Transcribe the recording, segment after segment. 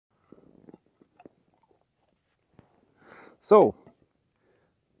So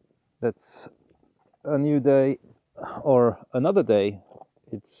that's a new day or another day.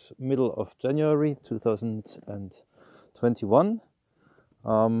 It's middle of January 2021.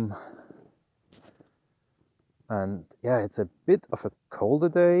 And yeah, it's a bit of a colder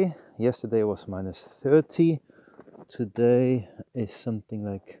day. Yesterday was -30. Today is something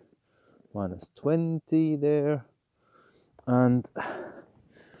like -20 there. And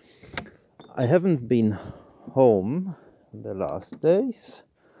I haven't been home the last days.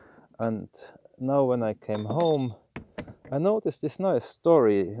 And now when I came home, I noticed this nice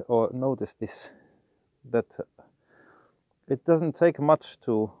story, or noticed this, that it doesn't take much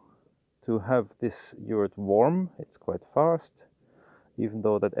to have this yurt warm. It's quite fast, even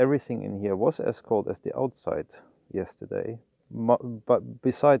though that everything in here was as cold as the outside yesterday. But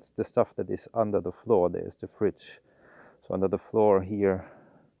besides the stuff that is under the floor, there's the fridge. So under the floor here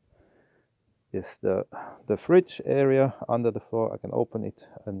is the fridge area under the floor. I can open it,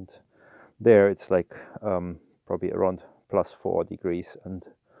 and there it's like probably around +4 degrees, and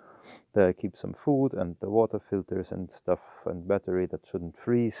there I keep some food and the water filters and stuff and battery that shouldn't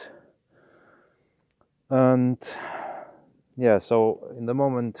freeze. And yeah, so in the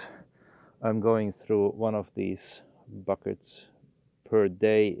moment I'm going through one of these buckets per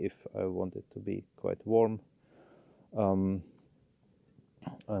day if I want it to be quite warm.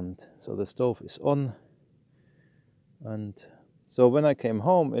 And so the stove is on, and so when I came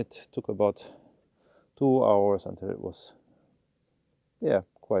home it took about 2 hours until it was, yeah,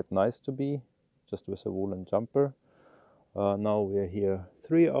 quite nice to be just with a woolen jumper. Now we're here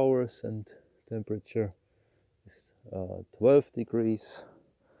 3 hours and temperature is 12 degrees,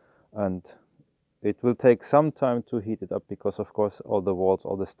 and it will take some time to heat it up because of course all the walls,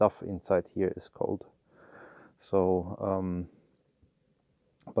 all the stuff inside here is cold. So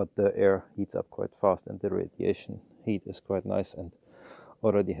but the air heats up quite fast and the radiation heat is quite nice, and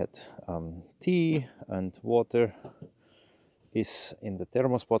already had tea, and water is in the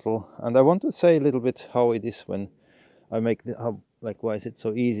thermos bottle. And I want to say a little bit how it is when I make like why is it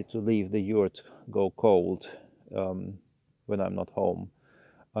so easy to leave the yurt go cold when I'm not home.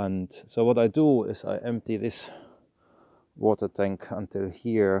 And so what I do is I empty this water tank until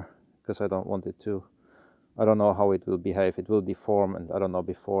here, because I don't want it to, I don't know how it will behave. It will deform, and I don't know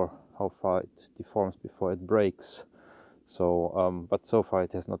how far it deforms before it breaks. So but so far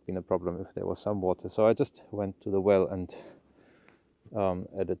it has not been a problem if there was some water. So I just went to the well and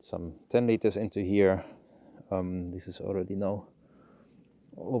added some 10 liters into here. This is already now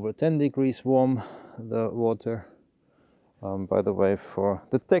over 10 degrees warm, the water. By the way, for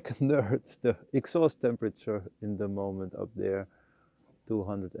the tech nerds, the exhaust temperature in the moment up there,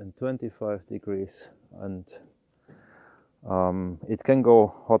 225 degrees, and it can go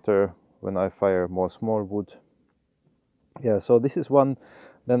hotter when I fire more small wood. Yeah, so this is one.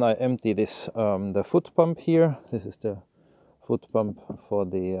 Then I empty this the foot pump here. This is the foot pump for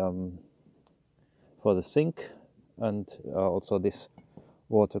the sink, and also this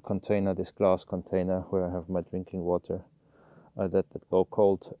water container, this glass container where I have my drinking water that go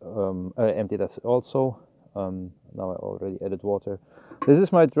cold. I empty that also. Now I already added water. This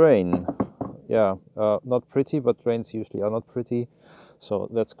is my drain. Yeah, not pretty, but drains usually are not pretty, so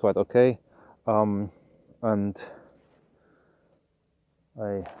that's quite okay. And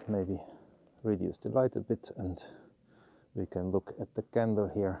I maybe reduce the light a bit, and we can look at the candle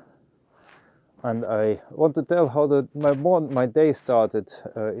here. And I want to tell how my day started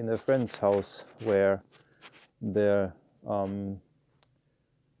in a friend's house where the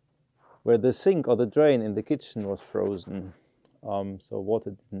sink or the drain in the kitchen was frozen. So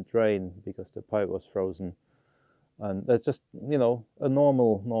water didn't drain because the pipe was frozen, and that's just, you know, a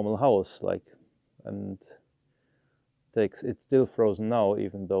normal house, like, and it's still frozen now,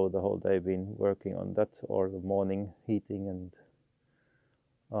 even though the whole day been working on that, or the morning heating, and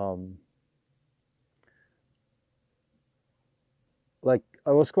like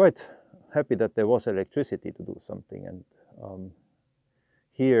I was quite happy that there was electricity to do something, and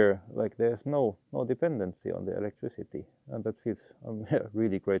here, like, there's no dependency on the electricity, and that feels, I'm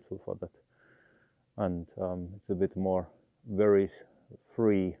really grateful for that. And it's a bit more very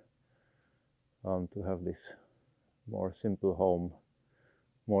free to have this more simple home,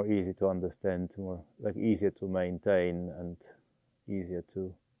 more easy to understand, more like easier to maintain, and easier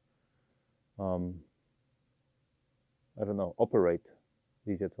to I don't know, operate,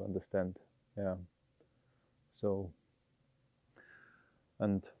 easier to understand. Yeah. So,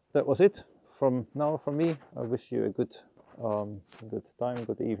 and that was it from me. I wish you a good time,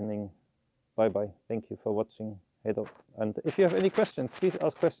 good evening. Bye bye. Thank you for watching. Head up. And if you have any questions, please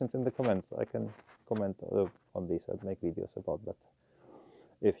ask questions in the comments. I can comment on this. I'll make videos about that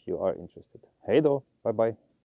if you are interested. Hej då, bye bye.